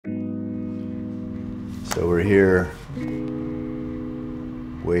So we're here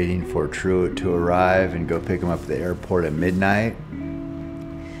waiting for Truett to arrive and go pick him up at the airport at midnight.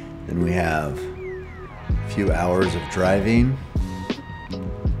 Then we have a few hours of driving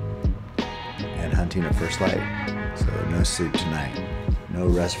and hunting at first light. So no sleep tonight, no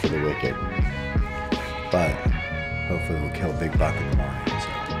rest for the wicked. But hopefully we'll kill a big buck in the morning. So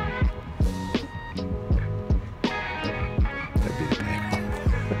that'd be the payoff.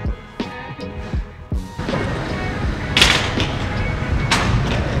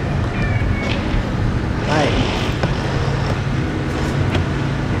 Hi.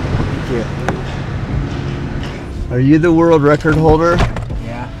 Thank you. Are you the world record holder?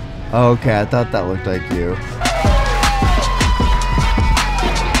 Yeah. Oh, okay, I thought that looked like you.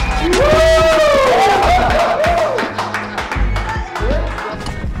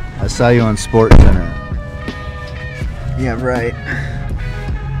 I saw you on Sports Center. Yeah, right.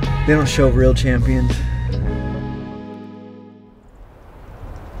 They don't show real champions.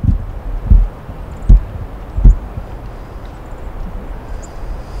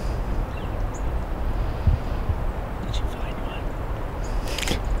 Did you find one?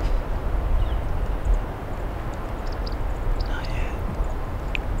 Not yet.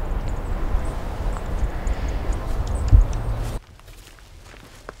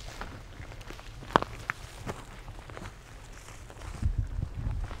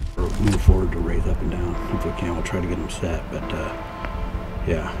 Move forward to raise up and down if we can. We'll try to get them set, but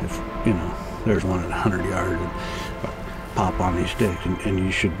yeah, if you know there's one at 100 yards, and pop on these sticks, and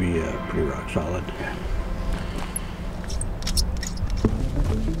you should be pretty rock solid.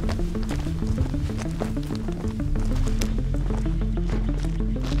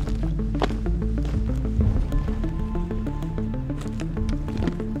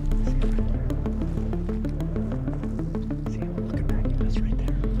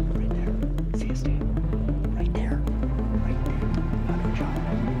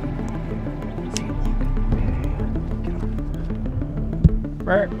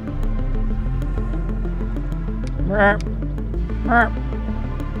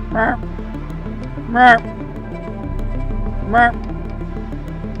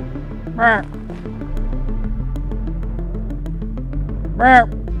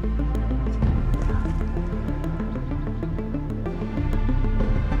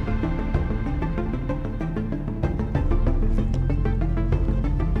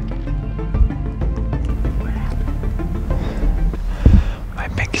 My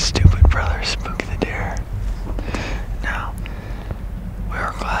big stupid brother spooked the deer. Now, we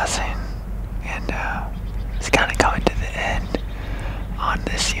were glassing, and it's kind of coming to the end on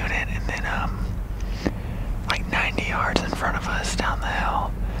this unit, and then like 90 yards in front of us down the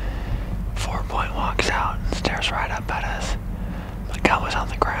hill, 4-point walks out and stares right up at us. My gun was on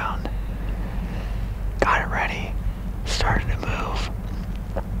the ground. Got it ready, started to move,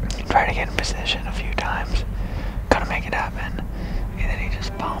 tried to get in position a few times, couldn't make it happen. And then he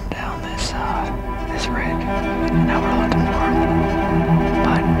just bombed down this this ridge, and now we're looking for him.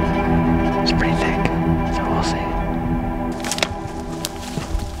 But it's pretty thick, so we'll see.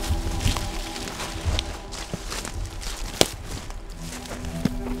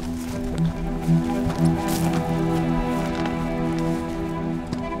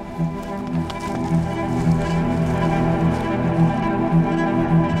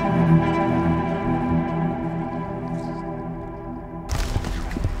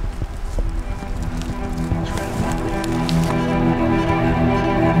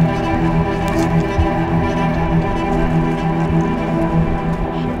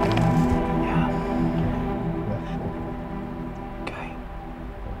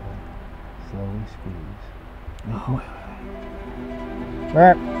 Slowly squeeze. Oh, wait.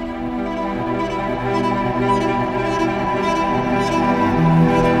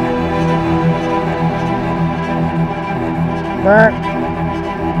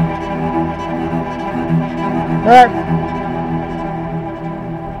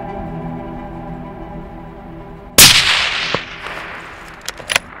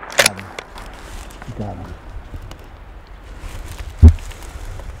 Got him.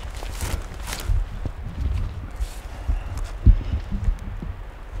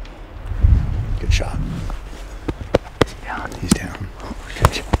 Good shot. Yeah. He's down.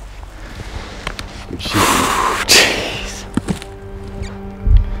 Good shot. Good shot. Jeez.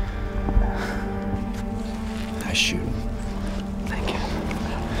 Nice shooting. Thank you.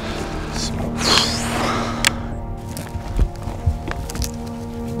 Smoke.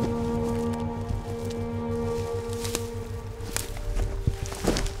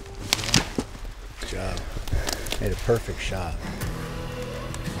 Good job. Made a perfect shot.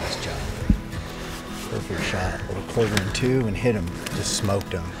 Nice job. Perfect shot. Little 1/4 and hit him. Just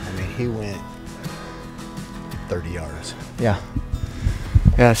smoked him. I mean, he went 30 yards. Yeah.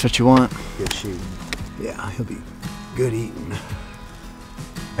 Yeah, that's what you want. Good shooting. Yeah, he'll be good eating.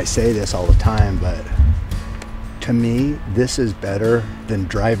 I say this all the time, but to me, this is better than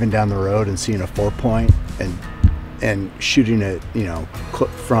driving down the road and seeing a 4-point and shooting it, you know,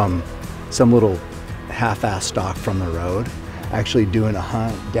 from some little half-ass stock from the road. Actually doing a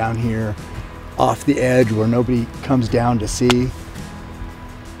hunt down here off the edge where nobody comes down to see.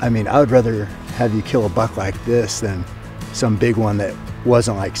 I mean, I would rather have you kill a buck like this than some big one that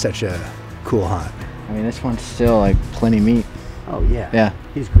wasn't like such a cool hunt. I mean, this one's still like plenty meat. Oh yeah. Yeah.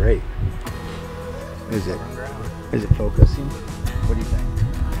 He's great. Is it focusing? What do you think?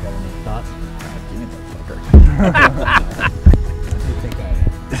 Got any thoughts? Give me that fucker. You think I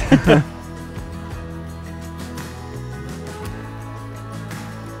am?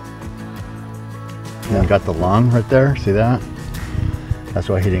 And got the lung right there. See that? That's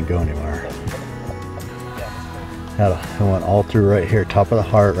why he didn't go anywhere. It went all through right here, top of the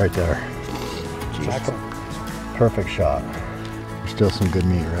heart right there. Perfect shot. There's still some good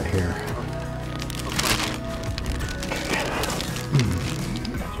meat right here.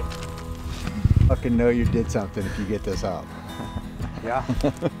 Fucking know you did something if you get this up. Yeah,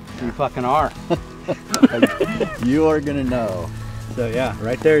 you fucking are. You are gonna know. So yeah,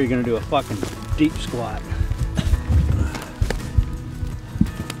 right there you're gonna do a fucking deep squat.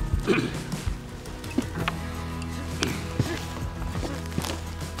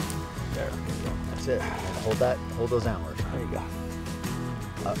 That's it. Hold those antlers. There you go.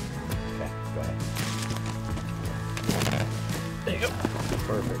 Up. Okay, go ahead. There you go.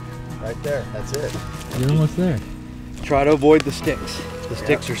 Perfect. Right there. That's it. You're almost there. Try to avoid the sticks. The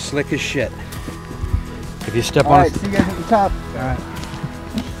sticks are slick as shit. If you step All on right, see you guys at the top. all right.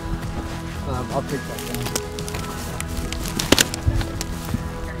 I'll take that down.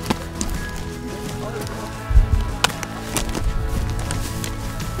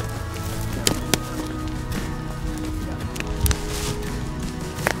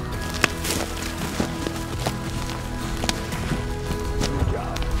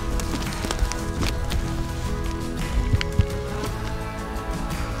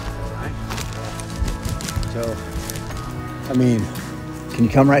 So, I mean, can you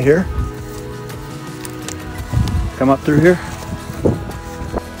come right here? Come up through here?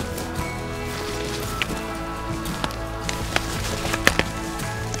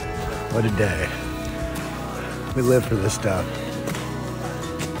 What a day. We live for this stuff.